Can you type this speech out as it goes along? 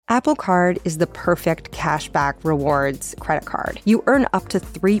Apple Card is the perfect cashback rewards credit card. You earn up to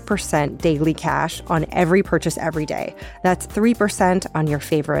 3% daily cash on every purchase every day. That's 3% on your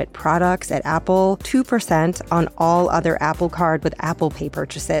favorite products at Apple, 2% on all other Apple Card with Apple Pay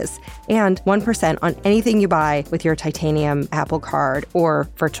purchases, and 1% on anything you buy with your titanium Apple Card or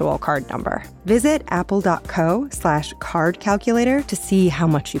virtual card number. Visit apple.co/card calculator to see how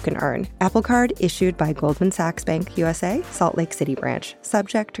much you can earn. Apple Card issued by Goldman Sachs Bank USA, Salt Lake City branch.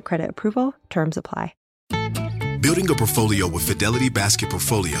 Subject to credit approval. Terms apply. Building a portfolio with Fidelity Basket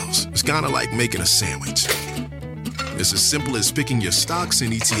Portfolios is kind of like making a sandwich. It's as simple as picking your stocks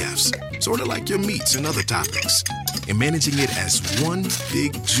and ETFs, sort of like your meats and other toppings, and managing it as one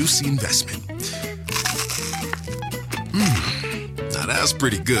big, juicy investment. Now that's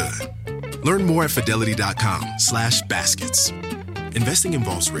pretty good. Learn more at fidelity.com/baskets. Investing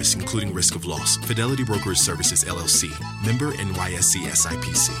involves risk, including risk of loss. Fidelity Brokerage Services, LLC. Member NYSE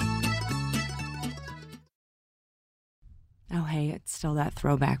SIPC. Oh, hey, it's still that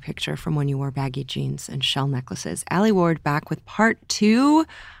throwback picture from when you wore baggy jeans and shell necklaces. Alie Ward back with part 2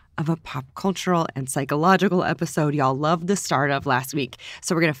 of a pop cultural and psychological episode y'all loved the start of last week.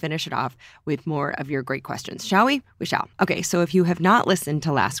 So we're going to finish it off with more of your great questions. Shall we? We shall. Okay, so if you have not listened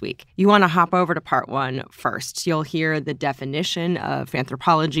to last week, you want to hop over to part 1 first. You'll hear the definition of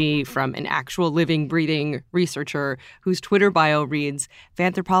fanthropology from an actual living, breathing researcher whose Twitter bio reads,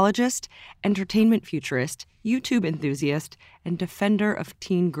 Fanthropologist, entertainment futurist, YouTube enthusiast, and defender of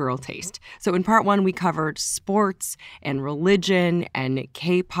teen girl taste. So in part 1, we covered sports and religion and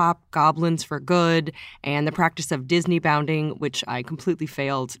K-pop goblins for good and the practice of Disney bounding, which I completely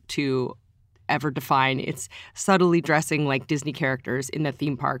failed to ever define. It's subtly dressing like Disney characters in the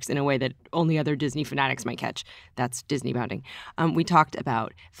theme parks in a way that only other Disney fanatics might catch. That's Disney bounding. We talked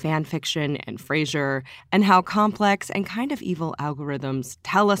about fan fiction and Frasier and how complex and kind of evil algorithms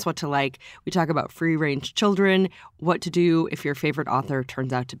tell us what to like. We talk about free-range children, what to do if your favorite author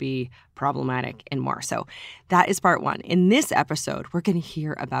turns out to be problematic, and more. So that is part 1. In this episode, we're going to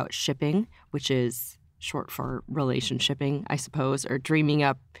hear about shipping, which is short for relationshiping, I suppose, or dreaming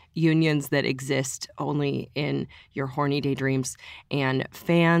up unions that exist only in your horny daydreams, and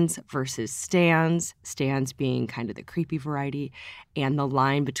fans versus stans, stans being kind of the creepy variety, and the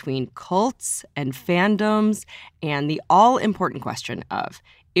line between cults and fandoms, and the all-important question of,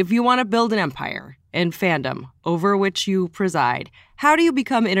 if you want to build an empire and fandom over which you preside, how do you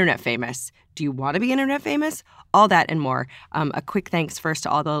become internet famous? Do you want to be internet famous? All that and more. A quick thanks first to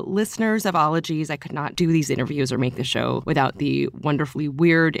all the listeners of Ologies. I could not do these interviews or make the show without the wonderfully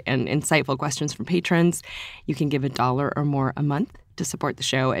weird and insightful questions from patrons. You can give $1 or more a month to support the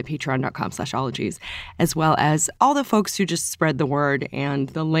show at patreon.com/ologies, as well as all the folks who just spread the word and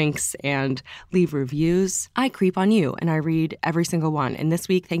the links and leave reviews. I creep on you, and I read every single one. And this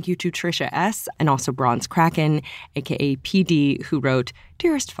week, thank you to Trisha S. and also Bronze Kraken, a.k.a. PD, who wrote,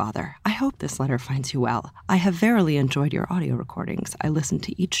 Dearest Father, I hope this letter finds you well. I have verily enjoyed your audio recordings. I listen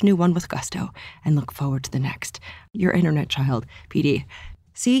to each new one with gusto and look forward to the next. Your internet child, PD.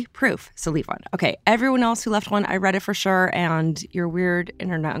 See? Proof. So leave one. Okay, everyone else who left one, I read it for sure, and your weird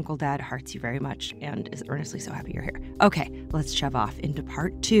internet Uncle Dad hearts you very much and is earnestly so happy you're here. Okay, let's shove off into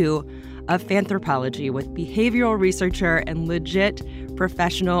part 2 of Fanthropology with behavioral researcher and legit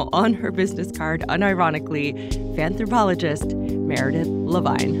professional on her business card, unironically, fanthropologist Meredith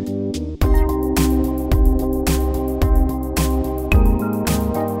Levine.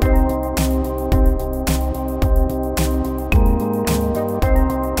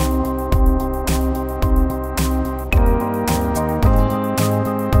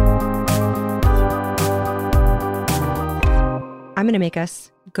 I'm going to make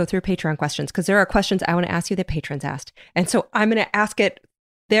us go through Patreon questions because there are questions I want to ask you that patrons asked. And so I'm going to ask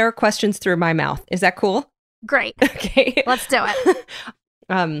their questions through my mouth. Is that cool? Great. Okay. Let's do it.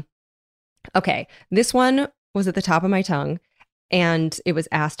 Okay. This one was at the top of my tongue, and it was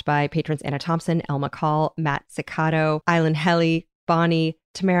asked by patrons Anna Thompson, Elma Call, Matt Ciccato, Island Helly, Bonnie,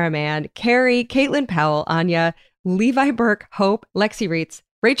 Tamara Mann, Carrie, Caitlin Powell, Anya, Levi Burke, Hope, Lexi Reitz,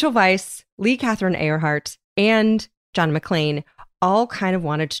 Rachel Weiss, Lee Catherine Earhart, and John McClain all kind of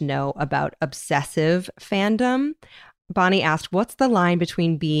wanted to know about obsessive fandom. Bonnie asked, what's the line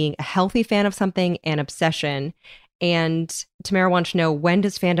between being a healthy fan of something and obsession? And Tamara wants to know, when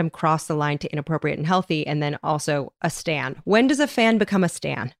does fandom cross the line to inappropriate and healthy? And then also a stan. When does a fan become a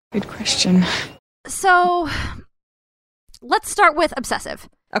stan? Good question. So let's start with obsessive.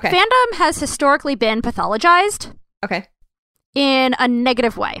 Okay. Fandom has historically been pathologized. Okay. In a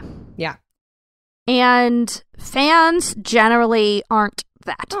negative way. Yeah. And fans generally aren't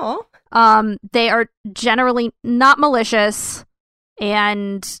that. Oh. They are generally not malicious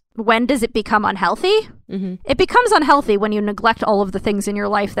And when does it become unhealthy? Mm-hmm. It becomes unhealthy when you neglect all of the things in your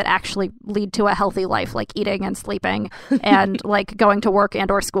life that actually lead to a healthy life, like eating and sleeping and like going to work and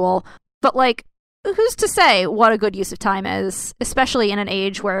or school. But like, who's to say what a good use of time is, especially in an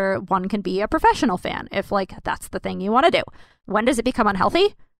age where one can be a professional fan, if like that's the thing you want to do. When does it become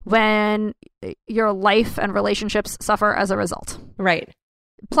unhealthy? When your life and relationships suffer as a result. Right.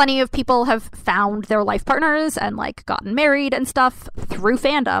 Plenty of people have found their life partners and like gotten married and stuff through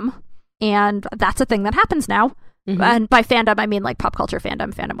fandom. And that's a thing that happens now. Mm-hmm. And by fandom, I mean like pop culture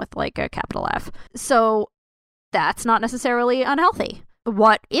fandom with like a capital F. So that's not necessarily unhealthy.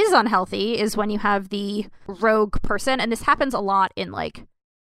 What is unhealthy is when you have the rogue person, and this happens a lot in like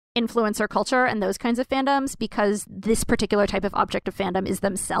influencer culture and those kinds of fandoms, because this particular type of object of fandom is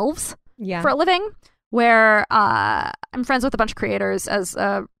themselves for a living, where I'm friends with a bunch of creators as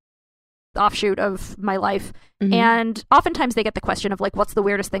a offshoot of my life, and oftentimes they get the question of like, what's the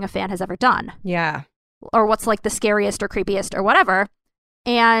weirdest thing a fan has ever done? Yeah. Or what's like the scariest or creepiest or whatever.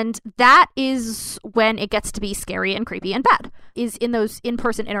 And that is when it gets to be scary and creepy and bad, is in those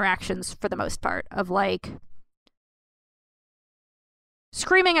in-person interactions for the most part, of like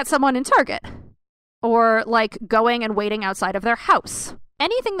screaming at someone in Target, or like going and waiting outside of their house.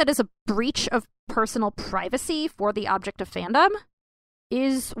 Anything that is a breach of personal privacy for the object of fandom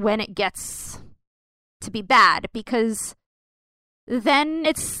is when it gets to be bad, because then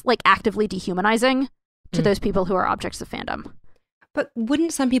it's like actively dehumanizing to those people who are objects of fandom. But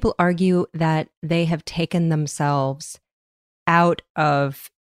wouldn't some people argue that they have taken themselves out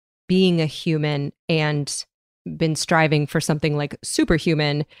of being a human and been striving for something like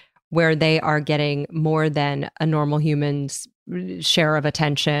superhuman, where they are getting more than a normal human's share of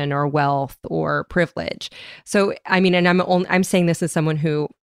attention or wealth or privilege? So, I mean, and I'm saying this as someone who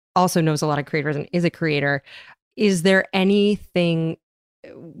also knows a lot of creators and is a creator. Is there anything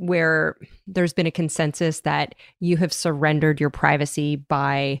where there's been a consensus that you have surrendered your privacy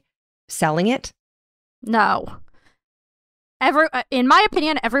by selling it? No. In my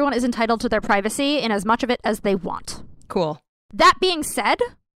opinion, everyone is entitled to their privacy in as much of it as they want. Cool. That being said,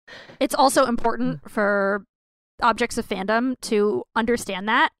 it's also important for objects of fandom to understand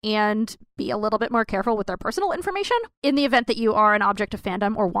that and be a little bit more careful with their personal information. In the event that you are an object of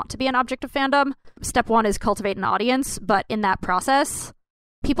fandom or want to be an object of fandom, step one is cultivate an audience, but in that process,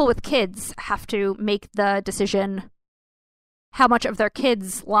 people with kids have to make the decision how much of their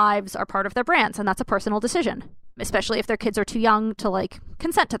kids' lives are part of their brands, and that's a personal decision, especially if their kids are too young to like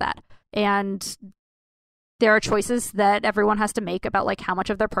consent to that. And there are choices that everyone has to make about like how much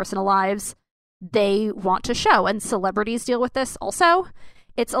of their personal lives they want to show, and celebrities deal with this also.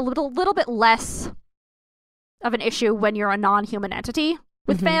 It's a little bit less of an issue when you're a non-human entity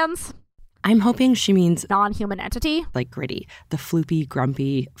with fans. I'm hoping she means non-human entity. Like Gritty, the floopy,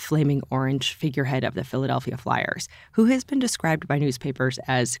 grumpy, flaming orange figurehead of the Philadelphia Flyers, who has been described by newspapers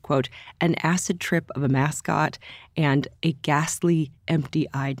as, quote, an acid trip of a mascot and a ghastly,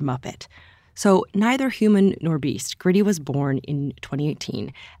 empty-eyed Muppet. So neither human nor beast, Gritty was born in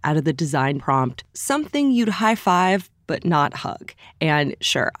 2018 out of the design prompt, something you'd high-five but not hug. And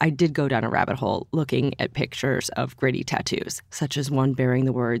sure, I did go down a rabbit hole looking at pictures of Gritty tattoos, such as one bearing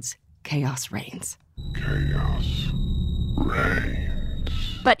the words, Chaos reigns. Chaos reigns.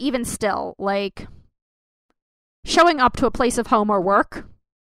 But even still, like, showing up to a place of home or work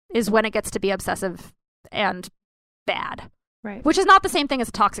is when it gets to be obsessive and bad. Right. Which is not the same thing as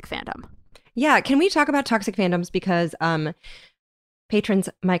a toxic fandom. Yeah, can we talk about toxic fandoms? Because patrons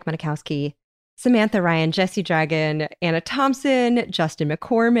Mike Monikowski, Samantha Ryan, Jesse Dragon, Anna Thompson, Justin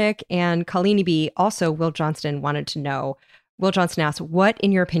McCormick, and Colleen B. Also, Will Johnston wanted to know. Will Johnston asks, what,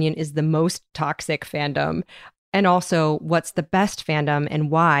 in your opinion, is the most toxic fandom? And also, what's the best fandom and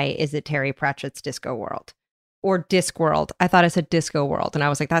why is it Terry Pratchett's Disco World? Or Discworld. I thought I said Disco World, and I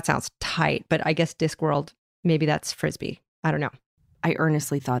was like, that sounds tight, but I guess Discworld, maybe that's Frisbee. I don't know. I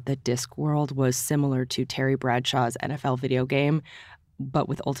earnestly thought that Discworld was similar to Terry Bradshaw's NFL video game, but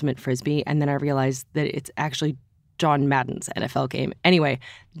with Ultimate Frisbee. And then I realized that it's actually John Madden's NFL game. Anyway,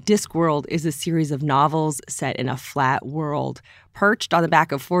 Discworld is a series of novels set in a flat world, perched on the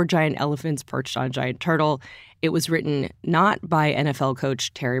back of 4 giant elephants perched on a giant turtle. It was written not by NFL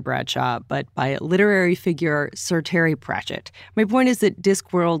coach Terry Bradshaw, but by literary figure Sir Terry Pratchett. My point is that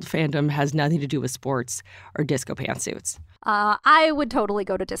Discworld fandom has nothing to do with sports or disco pantsuits. I would totally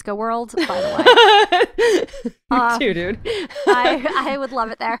go to Disco World, by the way. Me too, dude. I would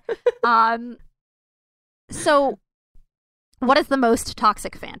love it there. So What is the most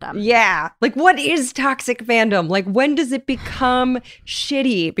toxic fandom? Yeah. Like, what is toxic fandom? Like, when does it become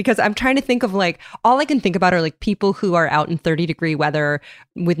shitty? Because I'm trying to think of, like, all I can think about are, like, people who are out in 30-degree weather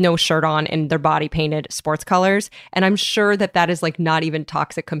with no shirt on and their body painted sports colors. And I'm sure that that is, like, not even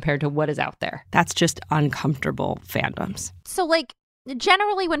toxic compared to what is out there. That's just uncomfortable fandoms. So, like,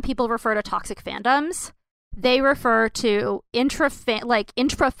 generally when people refer to toxic fandoms, they refer to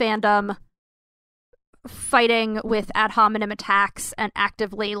intra-fandom fighting with ad hominem attacks and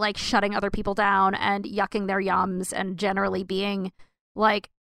actively like shutting other people down and yucking their yums and generally being like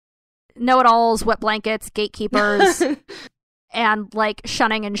know-it-alls, wet blankets, gatekeepers, and like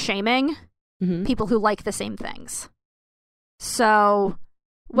shunning and shaming people who like the same things. So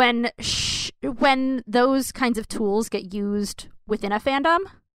when those kinds of tools get used within a fandom,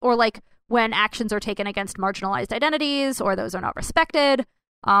 or like when actions are taken against marginalized identities or those are not respected,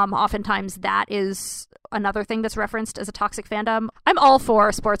 oftentimes that is another thing that's referenced as a toxic fandom. I'm all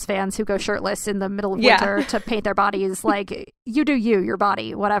for sports fans who go shirtless in the middle of winter to paint their bodies. Like, you do you, your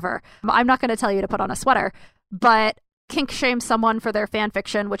body, whatever. I'm not going to tell you to put on a sweater, but kink shame someone for their fan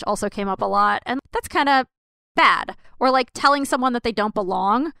fiction, which also came up a lot, and that's kind of bad. Or like telling someone that they don't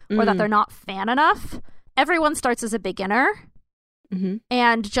belong or that they're not fan enough. Everyone starts as a beginner,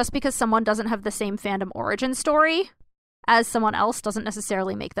 and just because someone doesn't have the same fandom origin story as someone else doesn't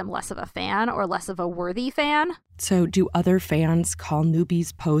necessarily make them less of a fan or less of a worthy fan. So do other fans call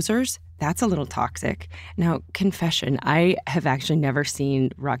newbies posers? That's a little toxic. Now, confession, I have actually never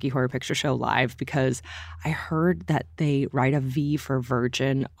seen Rocky Horror Picture Show live because I heard that they write a V for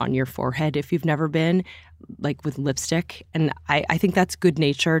virgin on your forehead if you've never been, like with lipstick. And I think that's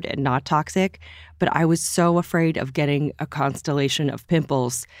good-natured and not toxic. But I was so afraid of getting a constellation of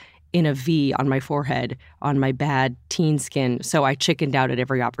pimples in a V on my forehead on my bad teen skin. So I chickened out at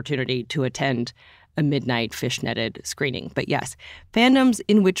every opportunity to attend a midnight fish-netted screening. But yes, fandoms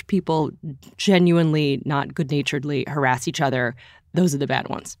in which people genuinely, not good-naturedly harass each other, those are the bad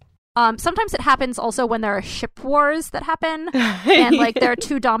ones. Sometimes it happens also when there are ship wars that happen, and like there are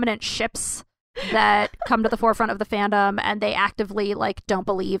two dominant ships that come to the forefront of the fandom, and they actively like don't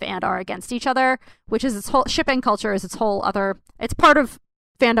believe and are against each other, which is its whole shipping culture is its whole other. It's part of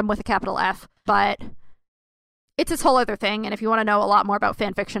fandom with a capital F, but it's this whole other thing. And if you want to know a lot more about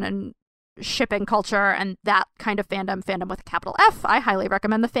fan fiction and shipping culture and that kind of fandom with a capital F, I highly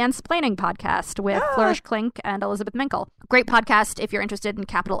recommend the Fansplaining podcast with Flourish Klink and Elizabeth Minkle. Great podcast if you're interested in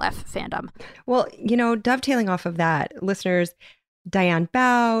capital F fandom. Well, you know, dovetailing off of that, listeners, Diane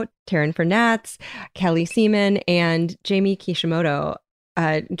Bao, Taryn Fernatz, Kelly Seaman, and Jamie Kishimoto.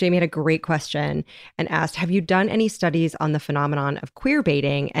 Jamie had a great question and asked, have you done any studies on the phenomenon of queer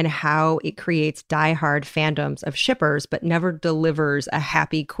baiting and how it creates diehard fandoms of shippers but never delivers a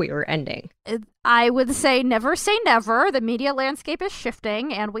happy queer ending? I would say never say never. The media landscape is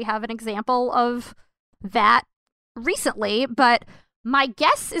shifting, and we have an example of that recently, but my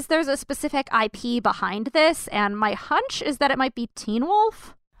guess is there's a specific IP behind this, and my hunch is that it might be Teen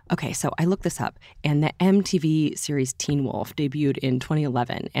Wolf. Okay, so I looked this up, and the MTV series Teen Wolf debuted in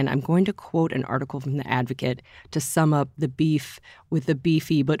 2011, and I'm going to quote an article from The Advocate to sum up the beef with the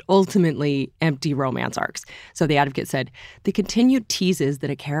beefy but ultimately empty romance arcs. So The Advocate said, the continued teases that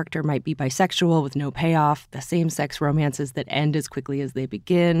a character might be bisexual with no payoff, the same-sex romances that end as quickly as they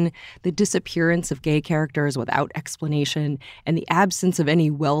begin, the disappearance of gay characters without explanation, and the absence of any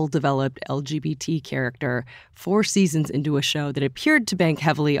well-developed LGBT character 4 seasons into a show that appeared to bank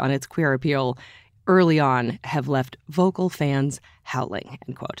heavily on its queer appeal early on have left vocal fans howling,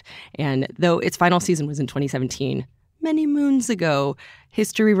 end quote. And though its final season was in 2017, many moons ago,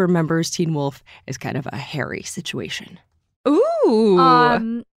 history remembers Teen Wolf as kind of a hairy situation.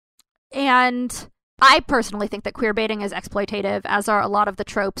 Ooh! And I personally think that queer baiting is exploitative, as are a lot of the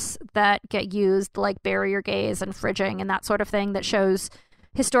tropes that get used, like barrier gaze and fridging and that sort of thing that shows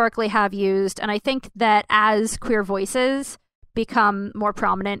historically have used. And I think that as queer voices become more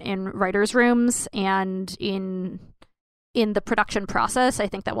prominent in writers' rooms and in the production process, I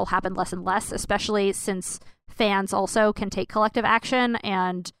think that will happen less and less, especially since fans also can take collective action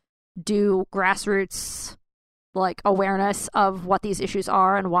and do grassroots like awareness of what these issues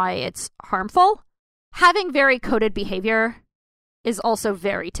are and why it's harmful. Having very coded behavior is also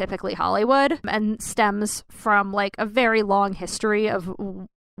very typically Hollywood and stems from like a very long history of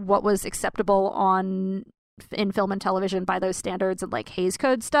what was acceptable in film and television by those standards and like Hays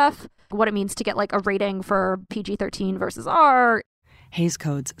Code stuff, what it means to get like a rating for PG-13 versus R. Hays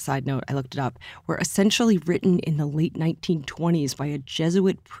Codes, side note, I looked it up, were essentially written in the late 1920s by a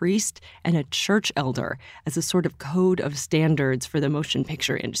Jesuit priest and a church elder as a sort of code of standards for the motion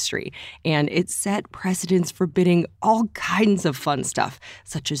picture industry. And it set precedents forbidding all kinds of fun stuff,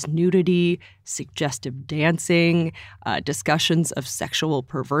 such as nudity, suggestive dancing, discussions of sexual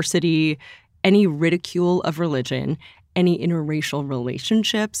perversity, any ridicule of religion, any interracial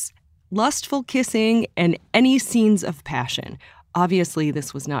relationships, lustful kissing, and any scenes of passion. Obviously,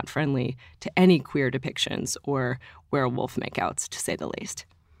 this was not friendly to any queer depictions or werewolf makeouts, to say the least.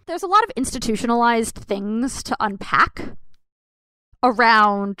 There's a lot of institutionalized things to unpack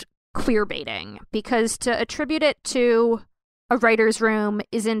around queer baiting, because to attribute it to a writer's room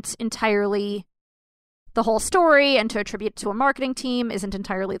isn't entirely the whole story, and to attribute it to a marketing team isn't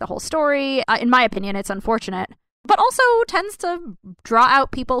entirely the whole story. In my opinion, it's unfortunate, but also tends to draw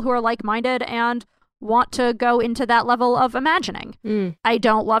out people who are like-minded and want to go into that level of imagining. I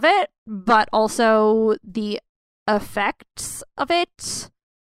don't love it, but also the effects of it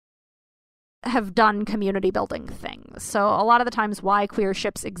have done community building things. So a lot of the times why queer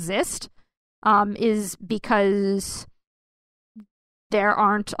ships exist is because there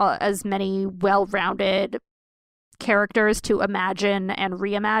aren't as many well-rounded characters to imagine and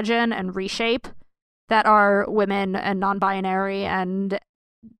reimagine and reshape that are women and non-binary and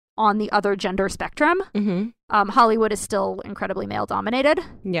on the other gender spectrum. Hollywood is still incredibly male-dominated.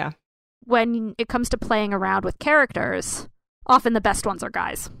 Yeah. When it comes to playing around with characters, often the best ones are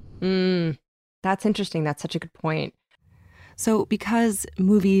guys. That's interesting. That's such a good point. So because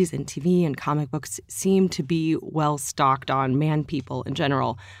movies and TV and comic books seem to be well stocked on man people in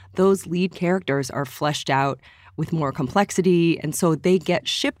general, those lead characters are fleshed out with more complexity, and so they get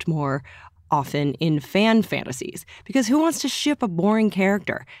shipped more often in fan fantasies. Because who wants to ship a boring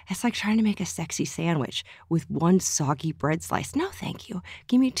character? It's like trying to make a sexy sandwich with one soggy bread slice. No, thank you.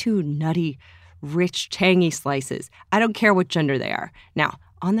 Give me 2 nutty, rich, tangy slices. I don't care what gender they are. Now,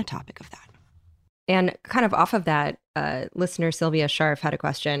 on the topic of that, and kind of off of that, listener Sylvia Scharf had a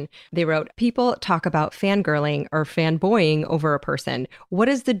question. They wrote, people talk about fangirling or fanboying over a person. What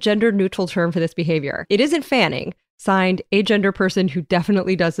is the gender-neutral term for this behavior? It isn't fanning. Signed, a gender person who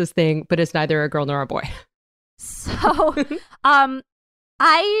definitely does this thing, but is neither a girl nor a boy. So,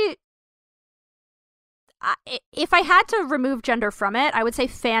 if I had to remove gender from it, I would say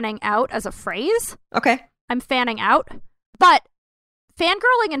fanning out as a phrase. Okay. I'm fanning out. But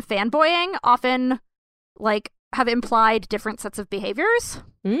fangirling and fanboying often, have implied different sets of behaviors.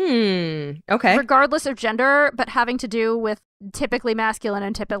 Okay. Regardless of gender, but having to do with typically masculine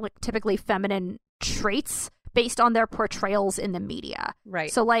and typically feminine traits based on their portrayals in the media.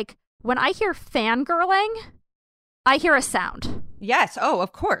 Right. So, when I hear fangirling, I hear a sound. Yes. Oh,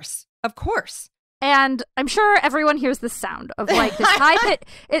 of course. Of course. And I'm sure everyone hears this sound of, this high pitch.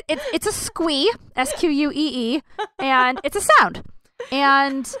 It's a squee, S-Q-U-E-E, and it's a sound.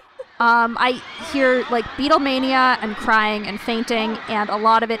 And I hear, Beatlemania and crying and fainting, and a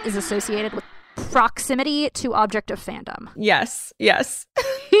lot of it is associated with proximity to object of fandom. Yes.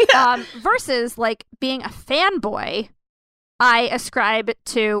 Versus, being a fanboy, I ascribe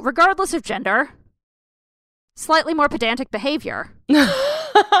to, regardless of gender, slightly more pedantic behavior.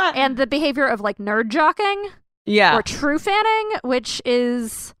 And the behavior of, nerd jocking. Yeah. Or true fanning, which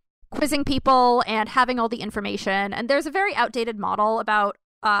is quizzing people and having all the information. And there's a very outdated model about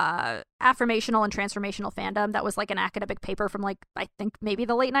affirmational and transformational fandom that was an academic paper from I think maybe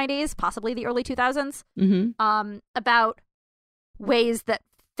the late 90s, possibly the early 2000s, about ways that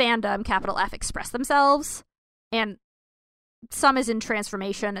fandom, capital F, express themselves. And some is in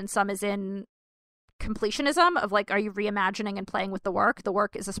transformation and some is in completionism of are you reimagining and playing with the work? The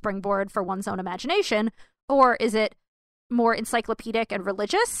work is a springboard for one's own imagination, or is it more encyclopedic and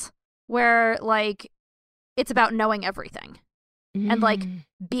religious where it's about knowing everything and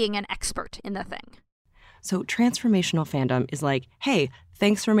being an expert in the thing? So transformational fandom is hey,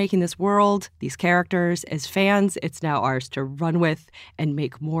 thanks for making this world, these characters. As fans, it's now ours to run with and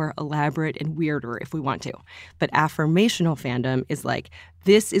make more elaborate and weirder if we want to. But affirmational fandom is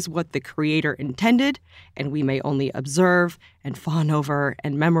this is what the creator intended, and we may only observe and fawn over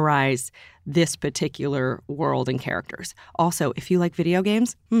and memorize this particular world and characters. Also, if you like video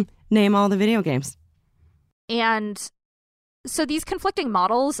games, name all the video games. And so these conflicting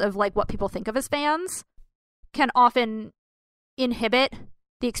models of what people think of as fans can often inhibit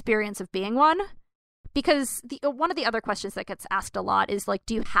the experience of being one, because one of the other questions that gets asked a lot is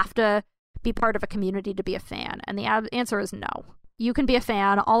do you have to be part of a community to be a fan? And the answer is no. You can be a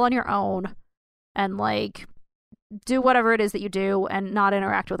fan all on your own and do whatever it is that you do and not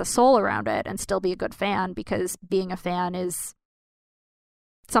interact with a soul around it and still be a good fan, because being a fan is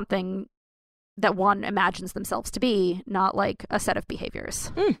something that one imagines themselves to be, not like a set of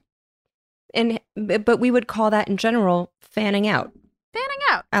behaviors. But we would call that in general fanning out. Fanning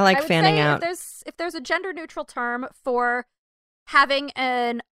out. I like fanning out. If there's a gender neutral term for having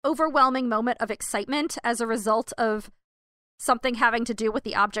an overwhelming moment of excitement as a result of something having to do with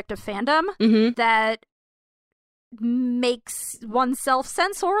the object of fandom that makes oneself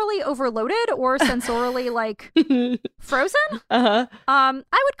sensorially overloaded or sensorially like frozen. I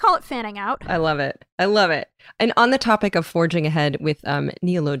would call it fanning out. I love it. And on the topic of forging ahead with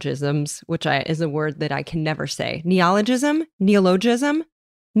neologisms, which is a word that I can never say. Neologism,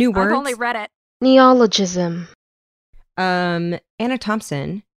 new words. I've only read it. Neologism. Anna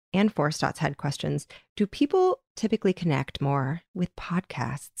Thompson and Force Dots had questions. Do people typically connect more with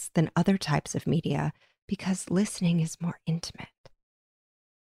podcasts than other types of media because listening is more intimate?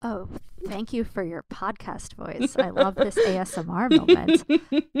 Oh, thank you for your podcast voice. I love this ASMR moment.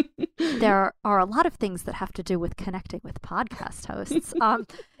 There are a lot of things that have to do with connecting with podcast hosts.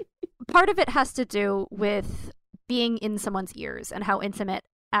 Part of it has to do with being in someone's ears and how intimate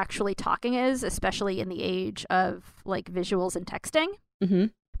actually talking is, especially in the age of like visuals and texting.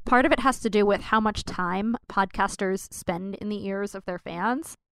 Part of it has to do with how much time podcasters spend in the ears of their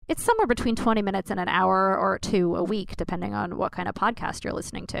fans. It's somewhere between 20 minutes and an hour or two a week, depending on what kind of podcast you're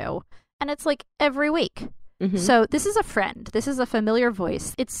listening to. And it's like every week. So this is a friend. This is a familiar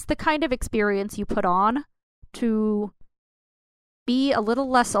voice. It's the kind of experience you put on to be a little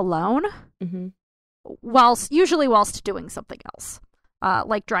less alone, usually whilst doing something else,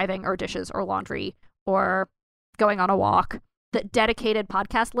 like driving or dishes or laundry or going on a walk. The dedicated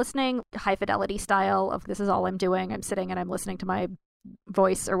podcast listening, high fidelity style of this is all I'm doing. I'm sitting and I'm listening to my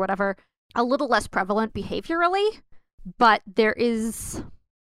voice or whatever, a little less prevalent behaviorally, but there is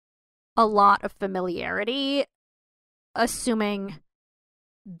a lot of familiarity, assuming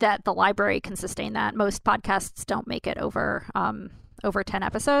that the library can sustain that. Most podcasts don't make it over 10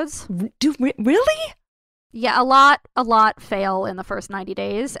 episodes. Really? Yeah, a lot fail in the first 90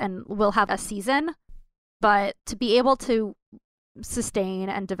 days and will have a season, but to be able to sustain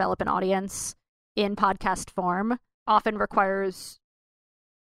and develop an audience in podcast form often requires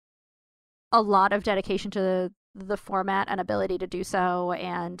a lot of dedication to the format and ability to do so,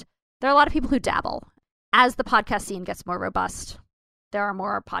 and there are a lot of people who dabble. As the podcast scene gets more robust, there are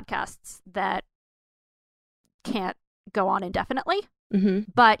more podcasts that can't go on indefinitely.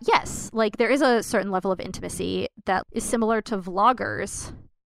 But yes, like there is a certain level of intimacy that is similar to vloggers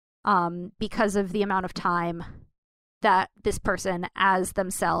because of the amount of time that this person as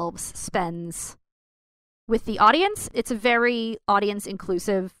themselves spends with the audience. It's a very audience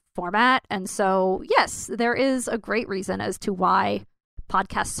inclusive format. And so, yes, there is a great reason as to why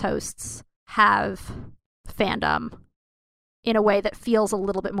podcast hosts have fandom in a way that feels a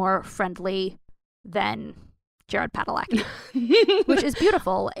little bit more friendly than Jared Padalecki, which is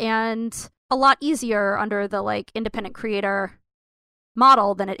beautiful and a lot easier under the like independent creator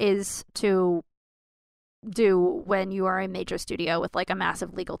model than it is to do when you are a major studio with like a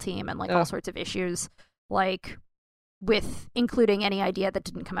massive legal team and like all sorts of issues, like with including any idea that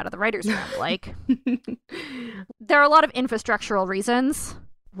didn't come out of the writer's room. Like there are a lot of infrastructural reasons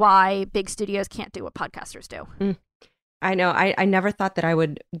why big studios can't do what podcasters do. I know. I never thought that I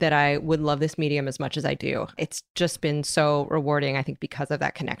would love this medium as much as I do. It's just been so rewarding, I think, because of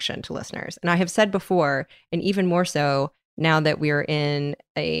that connection to listeners. And I have said before, and even more so now that we're in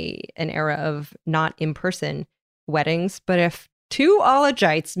an era of not in-person weddings, but if two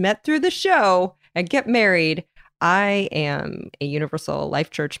ologites met through the show and get married, I am a Universal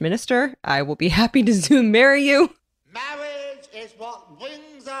Life Church minister. I will be happy to Zoom marry you. Marriage is what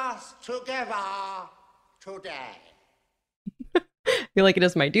brings us together today. I feel like it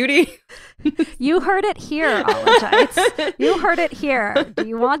is my duty. You heard it here, ologites. You heard it here. Do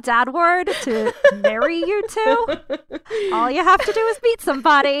you want Dad Ward to marry you two? All you have to do is meet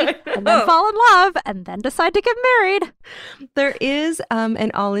somebody and then fall in love and then decide to get married. There is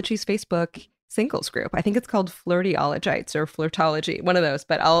an Ologies Facebook singles group. I think it's called Flirtyologites or Flirtology, one of those,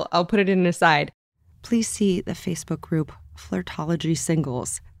 but I'll put it in an aside. Please see the Facebook group Flirtology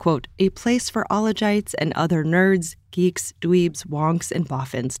Singles, quote, a place for ologites and other nerds, geeks, dweebs, wonks, and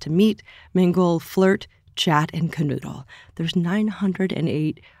boffins to meet, mingle, flirt, chat, and canoodle. There's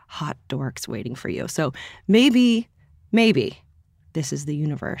 908 hot dorks waiting for you. So maybe this is the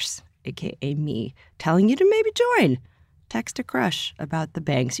universe, aka me, telling you to maybe join. Text a crush about the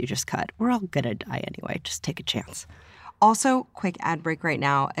bangs you just cut. We're all gonna die anyway. Just take a chance. Also, quick ad break right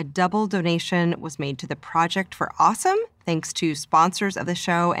now. A double donation was made to the Project for Awesome, thanks to sponsors of the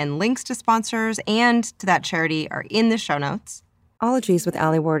show, and links to sponsors and to that charity are in the show notes. Ologies with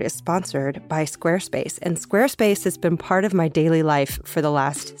Alie Ward is sponsored by Squarespace, and Squarespace has been part of my daily life for the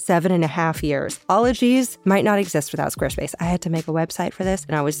last 7.5 years. Ologies might not exist without Squarespace. I had to make a website for this,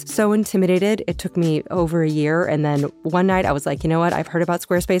 and I was so intimidated. It took me over a year, and then one night I was like, you know what? I've heard about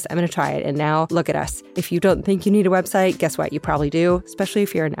Squarespace. I'm going to try it, and now look at us. If you don't think you need a website, guess what? You probably do, especially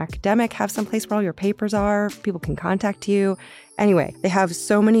if you're an academic, have someplace where all your papers are, people can contact you. Anyway, they have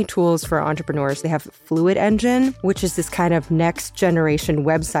so many tools for entrepreneurs. They have Fluid Engine, which is this kind of next generation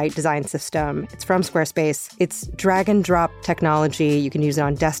website design system. It's from Squarespace. It's drag and drop technology. You can use it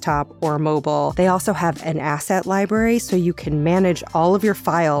on desktop or mobile. They also have an asset library, so you can manage all of your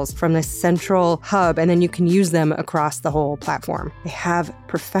files from this central hub, and then you can use them across the whole platform. They have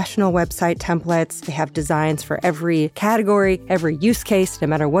professional website templates. They have designs for every category, every use case, no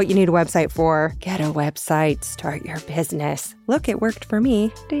matter what you need a website for. Get a website, start your business. Look, it worked for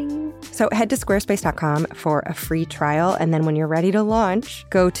me. Ding. So head to squarespace.com for a free trial. And then when you're ready to launch,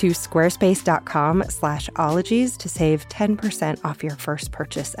 go to squarespace.com/ologies to save 10% off your first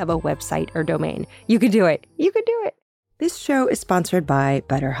purchase of a website or domain. You could do it. You could do it. This show is sponsored by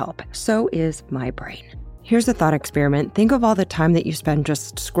BetterHelp. So is my brain. Here's a thought experiment. Think of all the time that you spend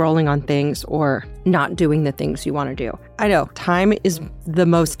just scrolling on things or not doing the things you want to do. I know, time is the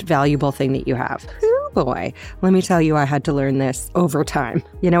most valuable thing that you have. Oh boy, let me tell you, I had to learn this over time.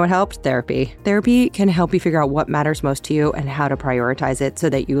 You know what helped? Therapy. Therapy can help you figure out what matters most to you and how to prioritize it so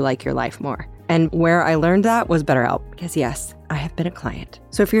that you like your life more. And where I learned that was BetterHelp, because yes, I have been a client.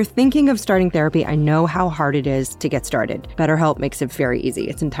 So if you're thinking of starting therapy, I know how hard it is to get started. BetterHelp makes it very easy.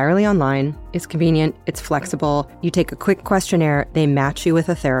 It's entirely online, it's convenient, it's flexible. You take a quick questionnaire, they match you with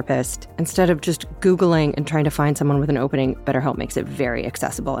a therapist. Instead of just Googling and trying to find someone with an opening, BetterHelp makes it very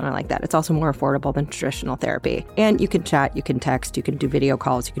accessible, and I like that. It's also more affordable than traditional therapy. And you can chat, you can text, you can do video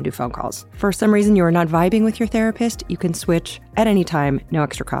calls, you can do phone calls. For some reason you are not vibing with your therapist, you can switch at any time, no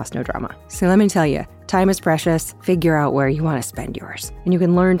extra cost, no drama. So let me tell you, time is precious. Figure out where you want to spend yours. And you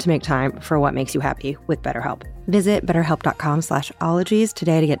can learn to make time for what makes you happy with BetterHelp. Visit betterhelp.com/ologies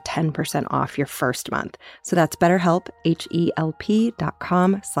today to get 10% off your first month. So that's BetterHelp,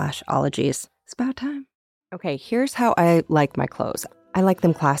 HELP.com/ologies. It's about time. Okay, here's how I like my clothes. I like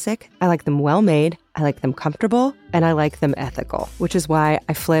them classic, I like them well-made, I like them comfortable, and I like them ethical, which is why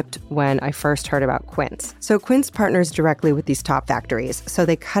I flipped when I first heard about Quince. So Quince partners directly with these top factories, so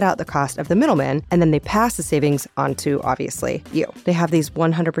they cut out the cost of the middleman, and then they pass the savings on to, obviously, you. They have these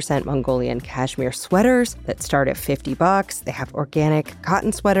 100% Mongolian cashmere sweaters that start at $50. They have organic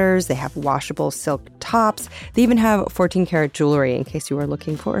cotton sweaters. They have washable silk tops. They even have 14-karat jewelry in case you were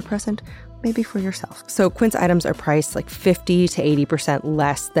looking for a present, maybe for yourself. So Quince items are priced like 50 to 80%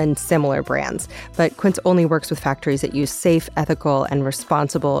 less than similar brands. But Quince only works with factories that use safe, ethical, and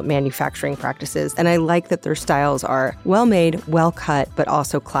responsible manufacturing practices. And I like that their styles are well-made, well-cut, but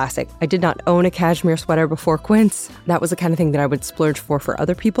also classic. I did not own a cashmere sweater before Quince. That was the kind of thing that I would splurge for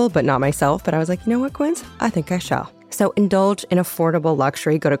other people, but not myself. But I was like, you know what, Quince? I think I shall. So indulge in affordable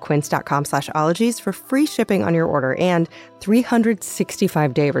luxury. Go to quince.com/ologies for free shipping on your order and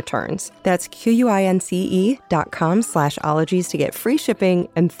 365-day returns. That's QUINCE.com/ologies to get free shipping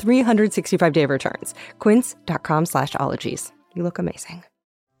and 365-day returns. Quince.com/ologies. You look amazing.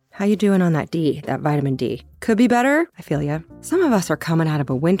 How you doing on that D, that vitamin D? Could be better. I feel ya. Some of us are coming out of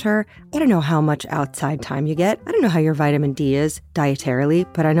a winter. I don't know how much outside time you get. I don't know how your vitamin D is dietarily,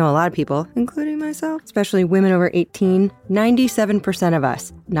 but I know a lot of people, including myself, especially women over 18, 97% of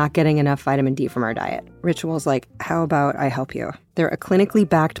us not getting enough vitamin D from our diet. Ritual's like, how about I help you? They're a clinically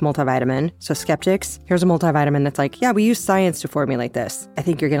backed multivitamin. So skeptics, here's a multivitamin that's like, yeah, we use science to formulate this. I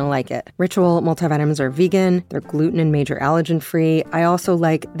think you're going to like it. Ritual multivitamins are vegan. They're gluten and major allergen free. I also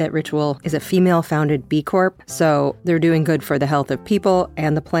like that Ritual is a female-founded B Corp. So they're doing good for the health of people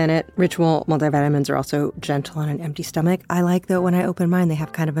and the planet. Ritual multivitamins are also gentle on an empty stomach. I like that when I open mine, they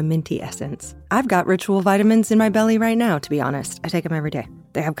have kind of a minty essence. I've got Ritual vitamins in my belly right now, to be honest. I take them every day.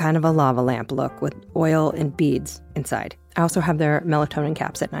 They have kind of a lava lamp look with oil and beads inside. I also have their melatonin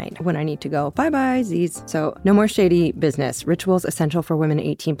caps at night when I need to go, bye-bye, Z's. So no more shady business. Ritual's Essential for Women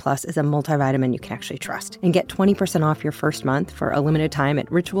 18 Plus is a multivitamin you can actually trust. And get 20% off your first month for a limited time at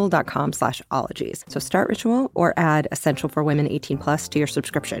ritual.com/ologies. So start Ritual or add Essential for Women 18 Plus to your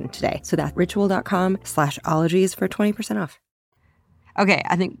subscription today. So that's ritual.com/ologies for 20% off. Okay,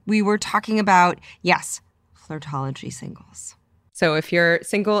 I think we were talking about, yes, Flirtology singles. So if you're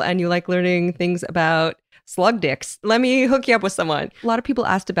single and you like learning things about slug dicks. Let me hook you up with someone. A lot of people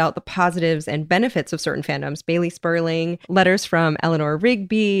asked about the positives and benefits of certain fandoms. Bailey Sperling, letters from Eleanor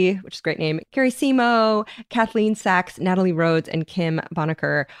Rigby, which is a great name, Carrie Simo, Kathleen Sachs, Natalie Rhodes, and Kim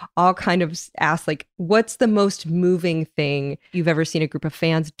Bonacker all kind of asked, like, what's the most moving thing you've ever seen a group of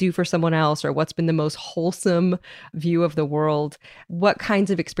fans do for someone else, or what's been the most wholesome view of the world? What kinds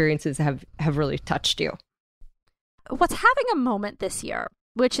of experiences have really touched you? What's having a moment this year,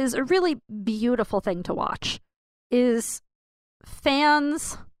 which is a really beautiful thing to watch, is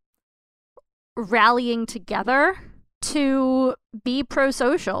fans rallying together to be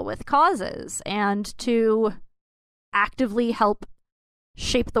pro-social with causes and to actively help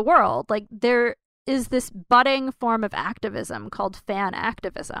shape the world. Like, there is this budding form of activism called fan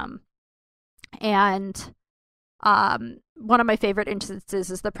activism. And one of my favorite instances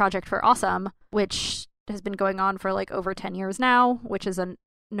is the Project for Awesome, which has been going on for like over 10 years now, which is a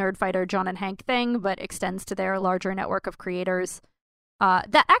Nerdfighter John and Hank thing, but extends to their larger network of creators.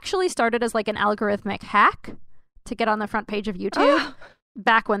 That actually started as like an algorithmic hack to get on the front page of YouTube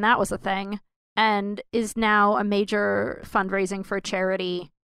back when that was a thing, and is now a major fundraising for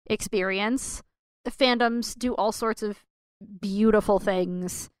charity experience. The fandoms do all sorts of beautiful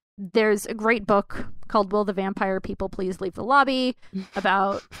things. There's a great book called Will the Vampire People Please Leave the Lobby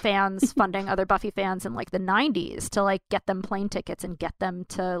about fans funding other Buffy fans in like the 90s to like get them plane tickets and get them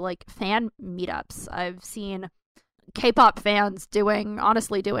to like fan meetups. I've seen K-pop fans doing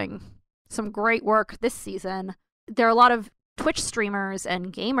some great work this season. There are a lot of Twitch streamers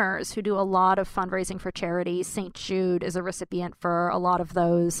and gamers who do a lot of fundraising for charities. St. Jude is a recipient for a lot of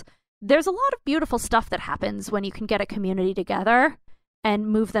those. There's a lot of beautiful stuff that happens when you can get a community together and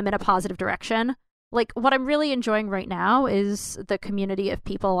move them in a positive direction. Like, what I'm really enjoying right now is the community of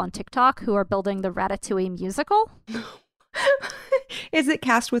people on TikTok who are building the Ratatouille musical. Is it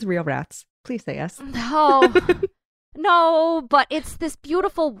cast with real rats? Please say yes. No, but it's this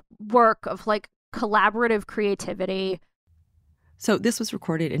beautiful work of like collaborative creativity. So this was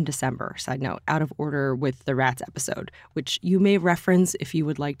recorded in December, side note, out of order with the Rats episode, which you may reference if you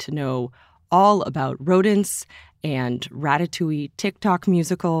would like to know all about rodents and Ratatouille TikTok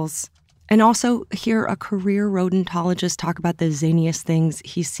musicals. And also hear a career rodentologist talk about the zaniest things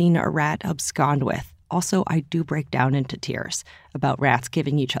he's seen a rat abscond with. Also, I do break down into tears about rats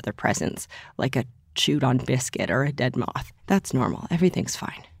giving each other presents, like a chewed on biscuit or a dead moth. That's normal. Everything's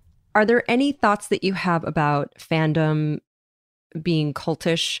fine. Are there any thoughts that you have about fandom being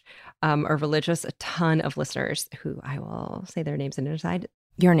cultish or religious? A ton of listeners who I will say their names and aside.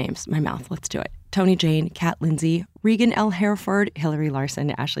 Your names, my mouth. Let's do it. Tony Jane, Kat Lindsay, Regan L. Hereford, Hillary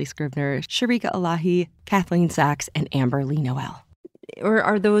Larson, Ashley Scrivener, Sharika Elahi, Kathleen Sachs, and Amber Lee Noel. Or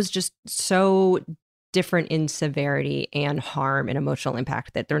are those just so different in severity and harm and emotional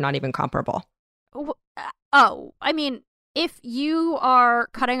impact that they're not even comparable? I mean, if you are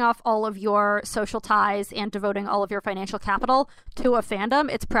cutting off all of your social ties and devoting all of your financial capital to a fandom,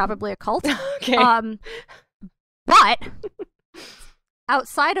 it's probably a cult. Okay. But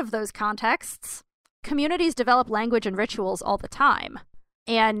outside of those contexts, communities develop language and rituals all the time.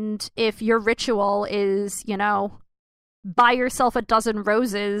 And if your ritual is, buy yourself a dozen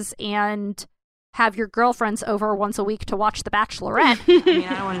roses and have your girlfriends over once a week to watch The Bachelorette. I mean,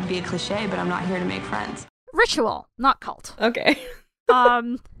 I don't want to be a cliche, but I'm not here to make friends. Ritual, not cult. Okay.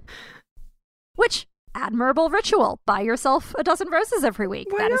 Which, admirable ritual. Buy yourself a dozen roses every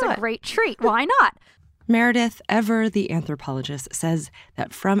week. Why That is not? a great treat. Why not? Meredith Ever, the anthropologist, says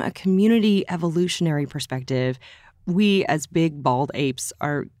that from a community evolutionary perspective, we as big bald apes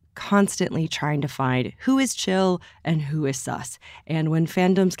are constantly trying to find who is chill and who is sus. And when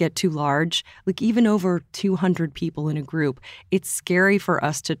fandoms get too large, like even over 200 people in a group, it's scary for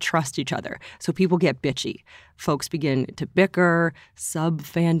us to trust each other. So people get bitchy. Folks begin to bicker,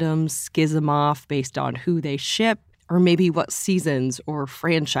 sub-fandoms schism off based on who they ship, or maybe what seasons or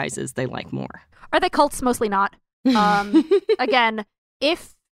franchises they like more. Are they cults? Mostly not. Again,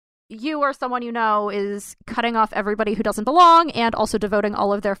 if you or someone you know is cutting off everybody who doesn't belong and also devoting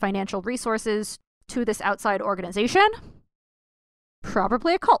all of their financial resources to this outside organization,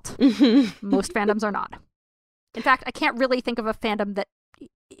 probably a cult. Most fandoms are not. In fact, I can't really think of a fandom that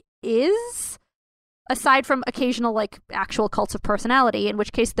is, aside from occasional actual cults of personality, in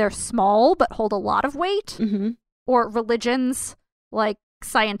which case they're small but hold a lot of weight, or religions like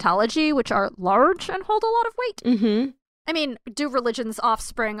Scientology, which are large and hold a lot of weight. I mean, do religions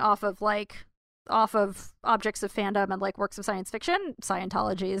offspring off of objects of fandom and works of science fiction?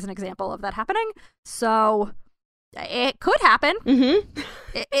 Scientology is an example of that happening. So it could happen.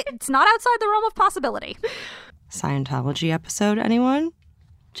 It's not outside the realm of possibility. Scientology episode, anyone?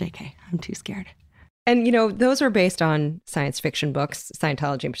 JK, I'm too scared. And, you know, those are based on science fiction books,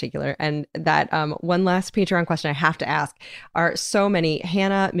 Scientology in particular. And that one last Patreon question I have to ask are so many.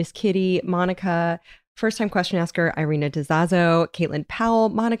 Hannah, Miss Kitty, Monica, first-time question asker Irina DeZazzo, Caitlin Powell,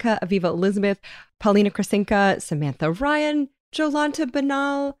 Monica, Aviva Elizabeth, Paulina Krasinka, Samantha Ryan, Jolanta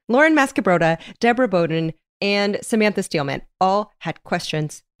Banal, Lauren Mascabrota, Deborah Bowden, and Samantha Steelman all had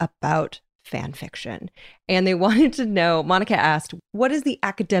questions about fan fiction. And they wanted to know, Monica asked, what is the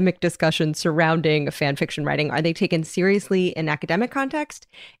academic discussion surrounding fan fiction writing? Are they taken seriously in academic context?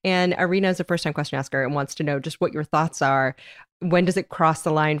 And Irina is a first-time question asker and wants to know just what your thoughts are. When does it cross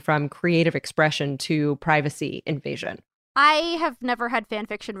the line from creative expression to privacy invasion? I have never had fan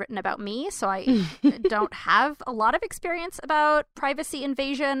fiction written about me, so I don't have a lot of experience about privacy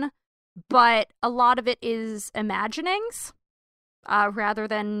invasion, but a lot of it is imaginings rather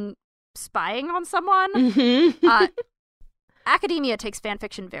than spying on someone. Mm-hmm. Academia takes fan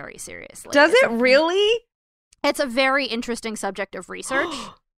fiction very seriously. Does it really? It's a very interesting subject of research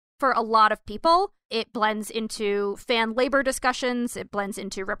for a lot of people. It blends into fan labor discussions. It blends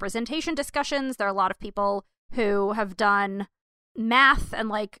into representation discussions. There are a lot of people who have done math and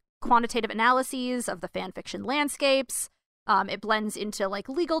like quantitative analyses of the fan fiction landscapes. It blends into like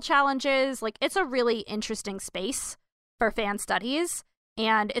legal challenges. Like, it's a really interesting space for fan studies.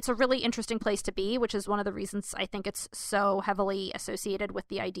 And it's a really interesting place to be, which is one of the reasons I think it's so heavily associated with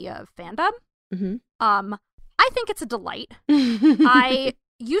the idea of fandom. Mm-hmm. I think it's a delight. I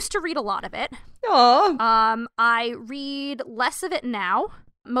used to read a lot of it. Aww. I read less of it now,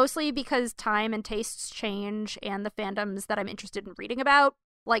 mostly because time and tastes change and the fandoms that I'm interested in reading about,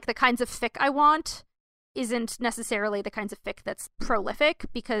 like the kinds of fic I want, isn't necessarily the kinds of fic that's prolific,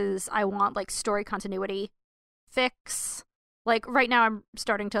 because I want like story continuity fics. Like, right now I'm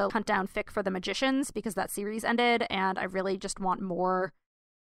starting to hunt down fic for The Magicians because that series ended, and I really just want more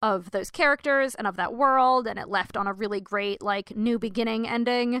of those characters and of that world, and it left on a really great, like, new beginning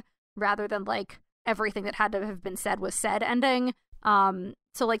ending, rather than, like, everything that had to have been said was said ending.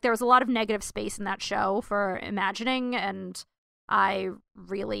 So, like, there was a lot of negative space in that show for imagining, and I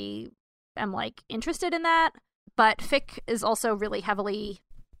really am, like, interested in that. But fic is also really heavily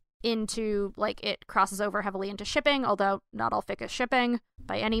into, like, it crosses over heavily into shipping, although not all fic is shipping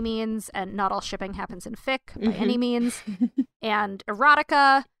by any means, and not all shipping happens in fic by any means, and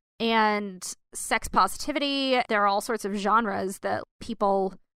erotica and sex positivity. There are all sorts of genres that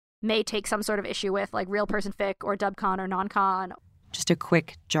people may take some sort of issue with, like real person fic or dubcon or non-con. Just a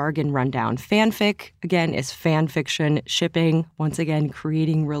quick jargon rundown. Fanfic, again, is fan fiction. Shipping, once again,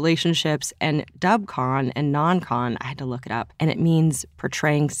 creating relationships. And dubcon and non-con, I had to look it up, and it means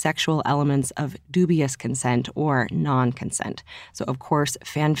portraying sexual elements of dubious consent or non-consent. So, of course,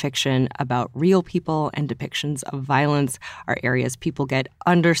 fan fiction about real people and depictions of violence are areas people get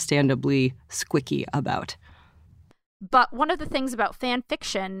understandably squicky about. But one of the things about fan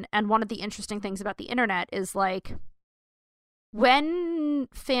fiction, and one of the interesting things about the internet, is, like, when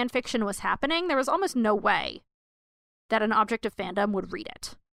fan fiction was happening, there was almost no way that an object of fandom would read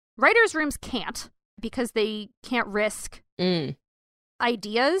it. Writers' rooms can't, because they can't risk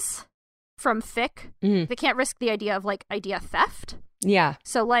ideas from fic. They can't risk the idea of, like, idea theft. Yeah.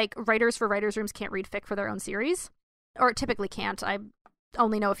 So, like, writers for writers' rooms can't read fic for their own series. Or typically can't. I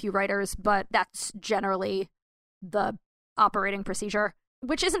only know a few writers, but that's generally the operating procedure.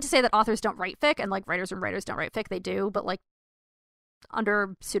 Which isn't to say that authors don't write fic, and, like, writers and writers don't write fic. They do, but, like,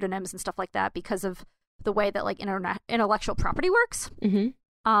 under pseudonyms and stuff like that, because of the way that, like, intellectual property works. And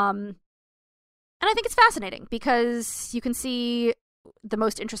I think it's fascinating because you can see the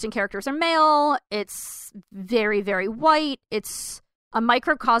most interesting characters are male. It's very, very white. It's a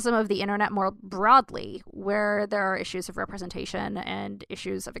microcosm of the internet more broadly, where there are issues of representation and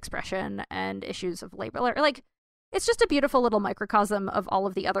issues of expression and issues of labor. Like, it's just a beautiful little microcosm of all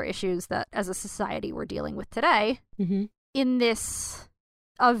of the other issues that as a society we're dealing with today. In this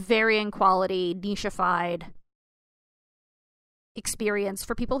of varying quality, nicheified experience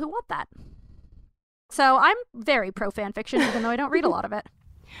for people who want that. So I'm very pro fan fiction, even though I don't read a lot of it.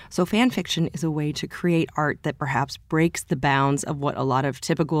 So fan fiction is a way to create art that perhaps breaks the bounds of what a lot of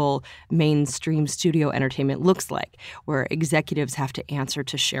typical mainstream studio entertainment looks like, where executives have to answer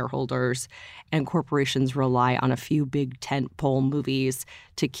to shareholders and corporations rely on a few big tentpole movies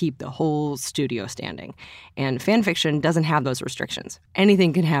to keep the whole studio standing. And fan fiction doesn't have those restrictions.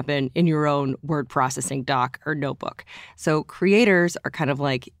 Anything can happen in your own word processing doc or notebook. So creators are kind of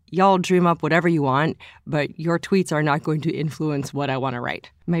like y'all dream up whatever you want, but your tweets are not going to influence what I want to write.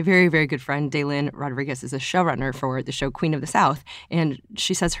 My very, very good friend, Daylin Rodriguez, is a showrunner for the show Queen of the South, and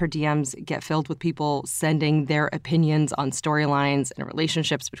she says her DMs get filled with people sending their opinions on storylines and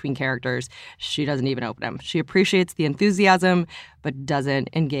relationships between characters. She doesn't even open them. She appreciates the enthusiasm, but doesn't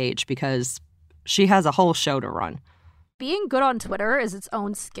engage because she has a whole show to run. Being good on Twitter is its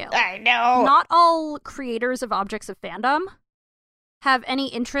own skill. I know. Not all creators of objects of fandom have any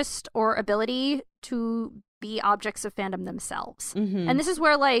interest or ability to be objects of fandom themselves. Mm-hmm. And this is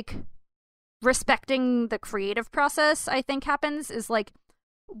where, like, respecting the creative process, I think, happens, is, like,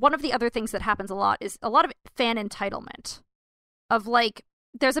 one of the other things that happens a lot is a lot of fan entitlement. Of, like,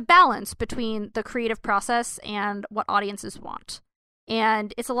 there's a balance between the creative process and what audiences want.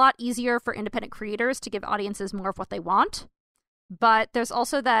 And it's a lot easier for independent creators to give audiences more of what they want. But there's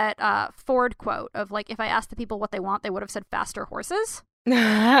also that Ford quote of, like, if I asked the people what they want, they would have said faster horses.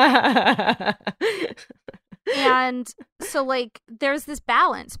 And so, like, there's this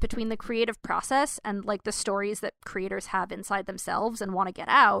balance between the creative process and, like, the stories that creators have inside themselves and want to get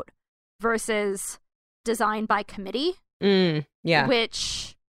out versus design by committee. Yeah.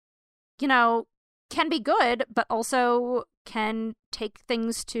 Which, you know, can be good, but also can take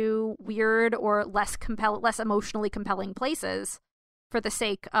things to weird or less emotionally compelling places for the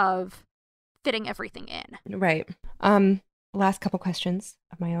sake of fitting everything in. Right. Last couple questions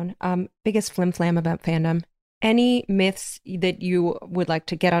of my own. Biggest flim-flam about fandom. Any myths that you would like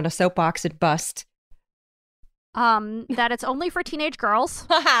to get on a soapbox and bust? That it's only for teenage girls.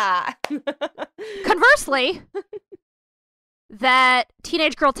 Conversely, that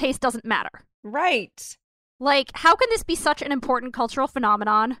teenage girl taste doesn't matter. Right. Like, how can this be such an important cultural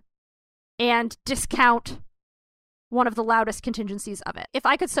phenomenon and discount one of the loudest contingencies of it? If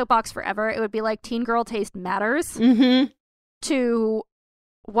I could soapbox forever, it would be like teen girl taste matters to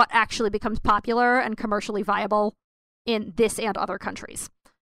what actually becomes popular and commercially viable in this and other countries.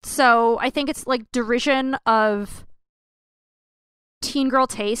 So I think it's like derision of teen girl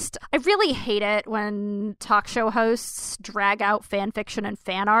taste. I really hate it when talk show hosts drag out fan fiction and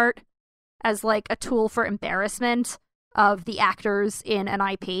fan art as, like, a tool for embarrassment of the actors in an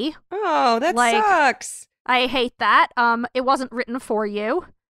IP. Oh, that sucks. I hate that. It wasn't written for you.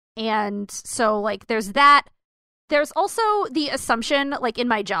 And so, like, there's that. There's also the assumption, like, in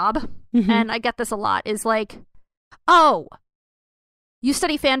my job, and I get this a lot, is like, oh, you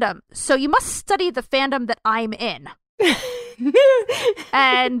study fandom, so you must study the fandom that I'm in.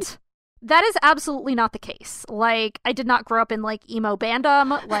 And that is absolutely not the case. Like, I did not grow up in, like, emo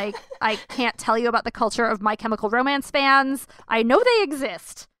bandom. Like, I can't tell you about the culture of My Chemical Romance fans. I know they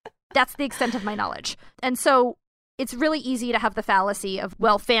exist. That's the extent of my knowledge. And so it's really easy to have the fallacy of,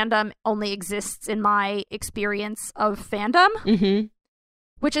 well, fandom only exists in my experience of fandom,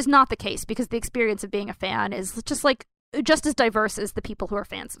 which is not the case, because the experience of being a fan is just as diverse as the people who are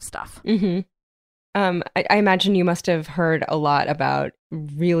fans of stuff. I imagine you must have heard a lot about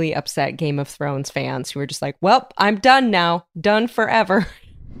really upset Game of Thrones fans who were just like, well, I'm done now. Done forever.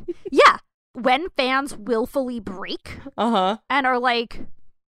 Yeah. When fans willfully break and are like,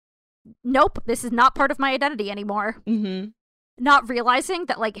 nope, this is not part of my identity anymore. Not realizing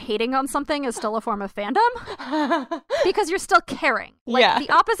that, like, hating on something is still a form of fandom because you're still caring. Like,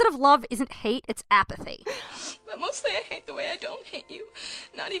 the opposite of love isn't hate, it's apathy. But mostly I hate the way I don't hate you.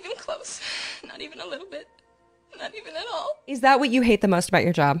 Not even close. Not even a little bit. Not even at all. Is that what you hate the most about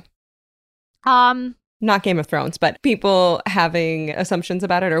your job? Not Game of Thrones, but people having assumptions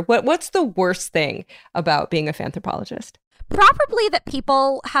about it? Or what's the worst thing about being a fanthropologist? Probably that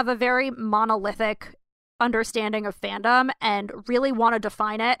people have a very monolithic understanding of fandom and really want to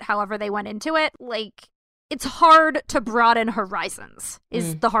define it however they went into it. Like, it's hard to broaden horizons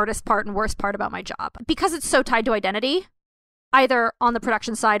is the hardest part and worst part about my job. Because it's so tied to identity, either on the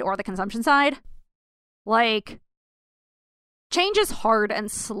production side or the consumption side, like, change is hard and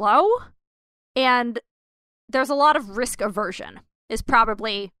slow, and there's a lot of risk aversion is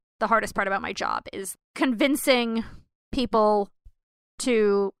probably the hardest part about my job, is convincing people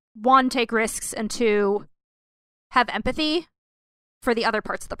to, one, take risks, and two, have empathy for the other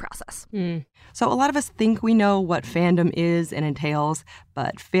parts of the process. So a lot of us think we know what fandom is and entails,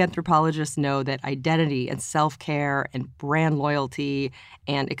 but fanthropologists know that identity and self-care and brand loyalty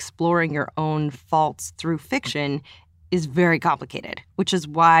and exploring your own faults through fiction is very complicated, which is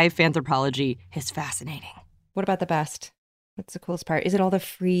why fanthropology is fascinating. What about the best? What's the coolest part? Is it all the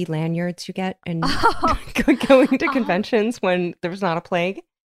free lanyards you get and going to conventions when there's not a plague?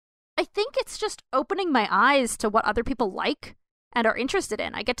 I think it's just opening my eyes to what other people like and are interested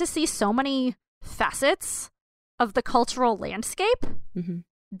in. I get to see so many facets of the cultural landscape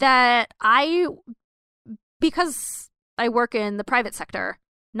that because I work in the private sector,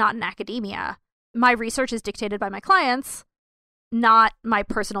 not in academia, my research is dictated by my clients, not my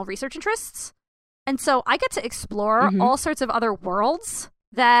personal research interests. And so I get to explore all sorts of other worlds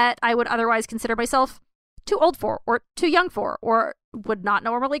that I would otherwise consider myself too old for, or too young for, or would not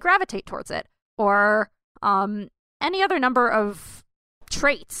normally gravitate towards it, or any other number of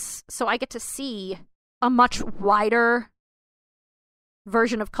traits. So I get to see a much wider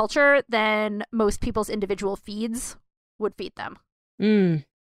version of culture than most people's individual feeds would feed them.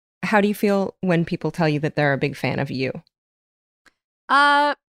 How do you feel when people tell you that they're a big fan of you?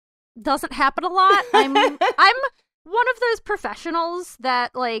 Doesn't happen a lot. I'm one of those professionals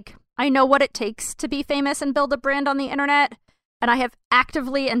that, like, I know what it takes to be famous and build a brand on the internet, and I have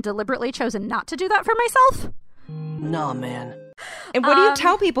actively and deliberately chosen not to do that for myself. Nah, man. And what do you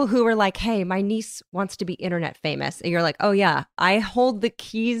tell people who are like, hey, my niece wants to be internet famous? And you're like, oh yeah, I hold the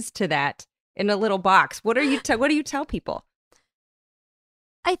keys to that in a little box. What do you tell people?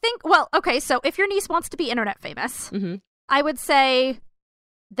 I think, well, okay, so if your niece wants to be internet famous, I would say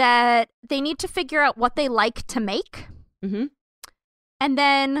that they need to figure out what they like to make, and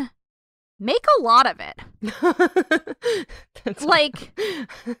then make a lot of it. Like,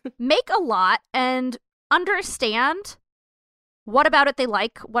 make a lot and understand what about it they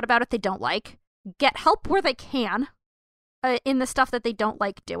like, what about it they don't like. Get help where they can in the stuff that they don't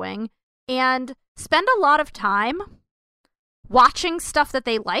like doing, and spend a lot of time watching stuff that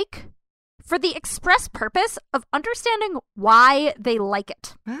they like for the express purpose of understanding why they like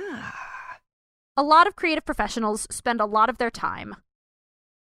it. A lot of creative professionals spend a lot of their time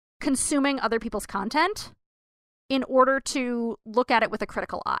consuming other people's content in order to look at it with a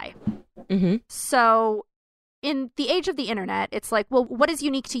critical eye. So in the age of the internet, it's like, well, what is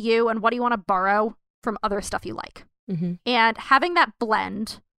unique to you and what do you want to borrow from other stuff you like? And having that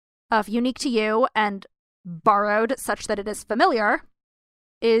blend of unique to you and borrowed such that it is familiar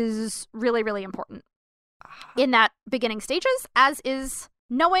is really, really important in that beginning stages, as is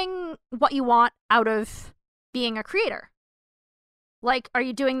knowing what you want out of being a creator. Like, are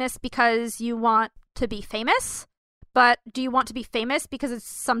you doing this because you want to be famous? But do you want to be famous because it's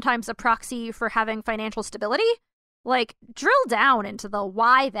sometimes a proxy for having financial stability? Like, drill down into the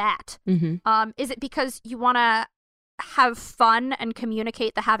why that. Is it because you want to have fun and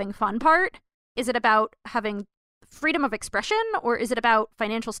communicate the having fun part? Is it about having freedom of expression, or is it about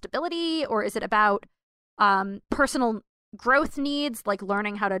financial stability, or is it about personal growth needs, like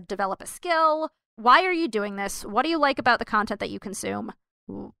learning how to develop a skill? Why are you doing this? What do you like about the content that you consume?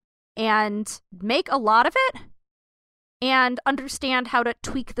 And make a lot of it, and understand how to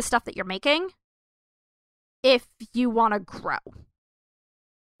tweak the stuff that you're making if you want to grow.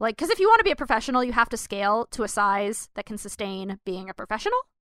 Like, because if you want to be a professional, you have to scale to a size that can sustain being a professional.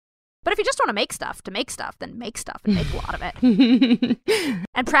 But if you just want to make stuff, then make stuff and make a lot of it.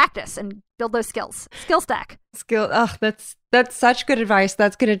 And practice and build those skills. Skill stack. That's such good advice.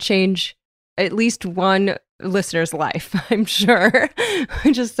 That's going to change at least one listener's life, I'm sure.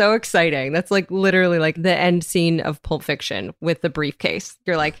 Which is so exciting. That's like literally like the end scene of Pulp Fiction with the briefcase.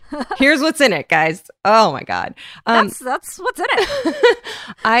 You're like, here's what's in it, guys. Oh my God. That's what's in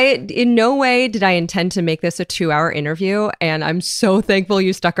it. In no way did I intend to make this a 2-hour interview, and I'm so thankful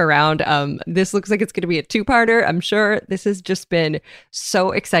you stuck around. This looks like it's going to be a 2-parter. I'm sure this has just been so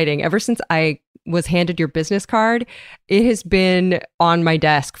exciting. Ever since I was handed your business card, it has been on my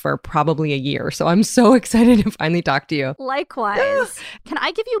desk for probably a year. So I'm so excited to finally talk to you. Likewise. Can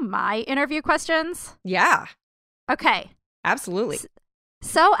I give you my interview questions? Yeah. Okay. Absolutely.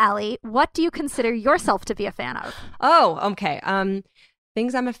 So, Allie, what do you consider yourself to be a fan of? Oh, okay.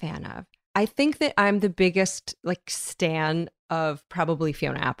 Things I'm a fan of. I think that I'm the biggest stan of probably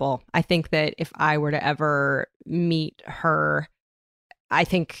Fiona Apple. I think that if I were to ever meet her, I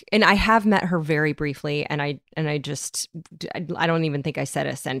think, and I have met her very briefly, and I don't even think I said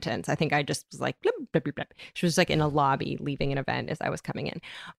a sentence. I think I just was like, blip, blip, blip, blip. She was like in a lobby leaving an event as I was coming in.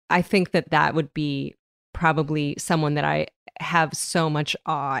 I think that would be probably someone that I have so much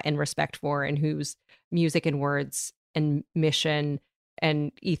awe and respect for, and whose music and words and mission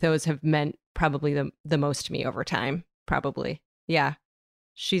and ethos have meant probably the most to me over time. Probably. Yeah.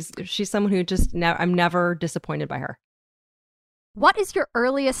 She's someone who just I'm never disappointed by her. What is your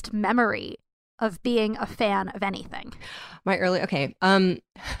earliest memory of being a fan of anything? Okay.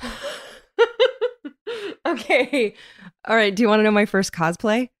 Okay. All right. Do you want to know my first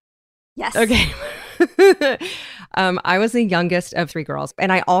cosplay? Yes. Okay. I was the youngest of 3 girls.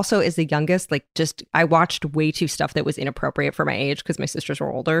 And I also, as the youngest, I watched way too stuff that was inappropriate for my age because my sisters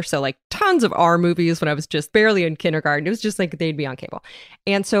were older. So like tons of R movies when I was just barely in kindergarten. It was just like they'd be on cable.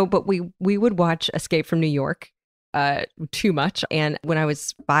 And so, but we would watch Escape from New York too much. And when I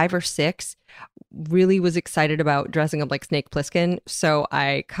was 5 or 6, really was excited about dressing up like Snake Plissken. So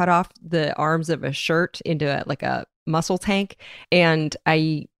I cut off the arms of a shirt into a muscle tank, and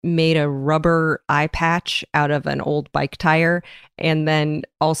I made a rubber eye patch out of an old bike tire, and then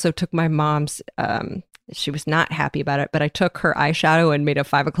also took my mom's she was not happy about it, but I took her eyeshadow and made a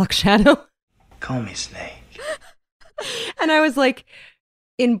 5 o'clock shadow. Call me Snake. And I was like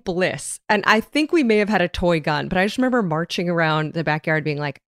in bliss. And I think we may have had a toy gun, but I just remember marching around the backyard being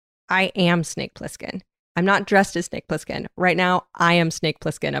like, I am Snake Plissken. I'm not dressed as Snake Plissken. Right now, I am Snake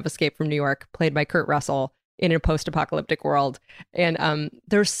Plissken of Escape from New York, played by Kurt Russell in a post-apocalyptic world. And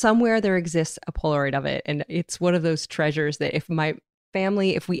there exists a Polaroid of it. And it's one of those treasures that if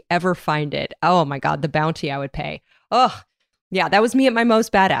we ever find it, oh my God, the bounty I would pay. Oh, yeah, that was me at my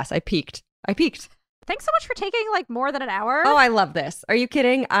most badass. I peaked. Thanks so much for taking more than an hour. Oh, I love this. Are you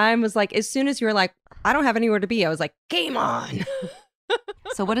kidding? I was like, as soon as you were like, I don't have anywhere to be, I was like, game on.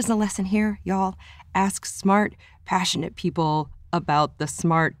 So what is the lesson here, y'all? Ask smart, passionate people about the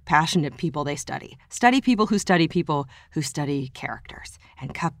smart, passionate people they study. Study people who study characters,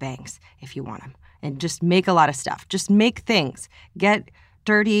 and cut bangs if you want them. And just make a lot of stuff. Just make things. Get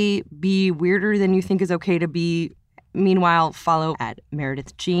dirty, be weirder than you think is okay to be. Meanwhile, follow at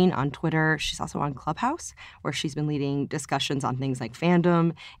Meredith Jean on Twitter. She's also on Clubhouse, where she's been leading discussions on things like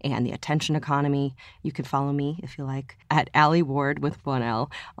fandom and the attention economy. You can follow me, if you like, at Allie Ward with 1L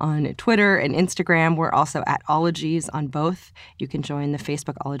on Twitter and Instagram. We're also at Ologies on both. You can join the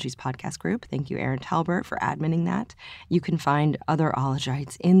Facebook Ologies podcast group. Thank you, Aaron Talbert, for adminning that. You can find other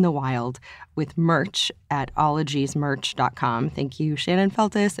Ologites in the wild with merch at ologiesmerch.com. Thank you, Shannon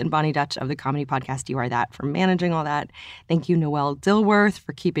Feltus and Bonnie Dutch of the Comedy Podcast You Are That for managing all that. Thank you, Noelle Dilworth,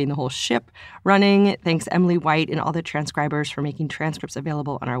 for keeping the whole ship running. Thanks, Emily White and all the transcribers for making transcripts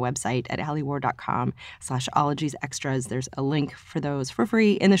available on our website at allieward.com/ologies extras. There's a link for those for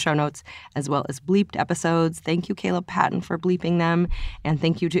free in the show notes, as well as bleeped episodes. Thank you, Caleb Patton, for bleeping them. And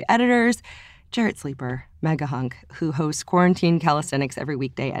thank you to editors, Jarrett Sleeper, Mega Hunk, who hosts Quarantine Calisthenics every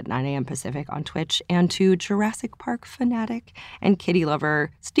weekday at 9 a.m. Pacific on Twitch, and to Jurassic Park fanatic and kitty lover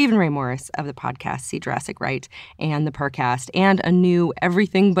Stephen Ray Morris of the podcast See Jurassic Right and the Percast, and a new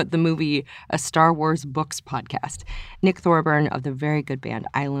Everything But the Movie, a Star Wars Books podcast. Nick Thorburn of the very good band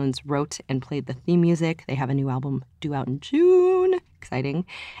Islands wrote and played the theme music. They have a new album due out in June. Exciting.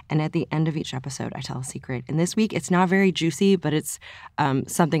 And at the end of each episode, I tell a secret. And this week, it's not very juicy, but it's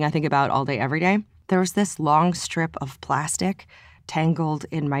something I think about all day, every day. There was this long strip of plastic tangled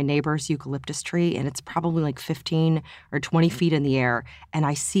in my neighbor's eucalyptus tree, and it's probably 15 or 20 feet in the air. And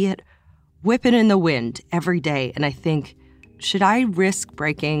I see it whipping in the wind every day. And I think, should I risk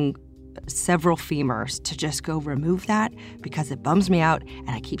breaking several femurs to just go remove that? Because it bums me out,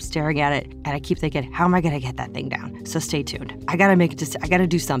 and I keep staring at it, and I keep thinking, how am I going to get that thing down? So stay tuned. I got to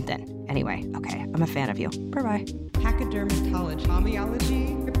do something. Anyway, okay, I'm a fan of you. Bye-bye. Pachydermatology,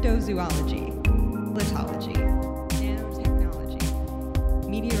 homeology, cryptozoology, litology, nanotechnology,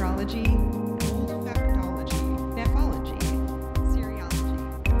 meteorology, olfactology, nephology,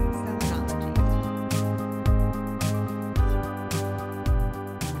 seriology, selenology.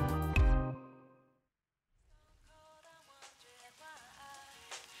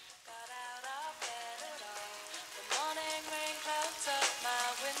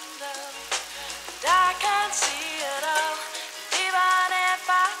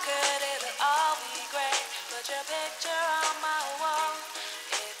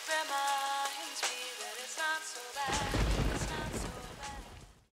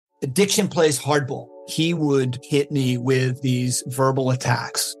 Addiction plays hardball. He would hit me with these verbal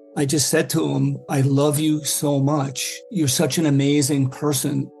attacks. I just said to him, I love you so much. You're such an amazing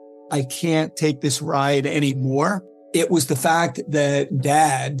person. I can't take this ride anymore. It was the fact that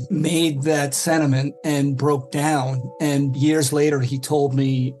Dad made that sentiment and broke down. And years later, he told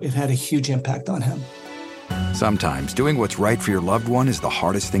me it had a huge impact on him. Sometimes doing what's right for your loved one is the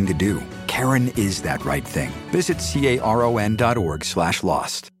hardest thing to do. Karen is that right thing. Visit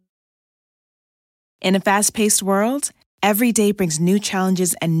caron.org/lost. In a fast-paced world, every day brings new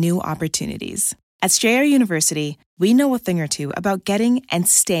challenges and new opportunities. At Strayer University, we know a thing or two about getting and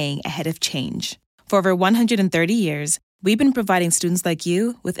staying ahead of change. For over 130 years, we've been providing students like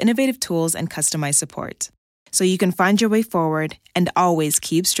you with innovative tools and customized support, so you can find your way forward and always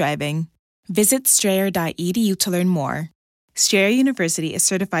keep striving. Visit strayer.edu to learn more. Strayer University is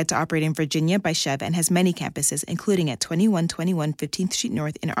certified to operate in Virginia by Chev and has many campuses, including at 2121 15th Street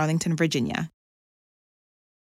North in Arlington, Virginia.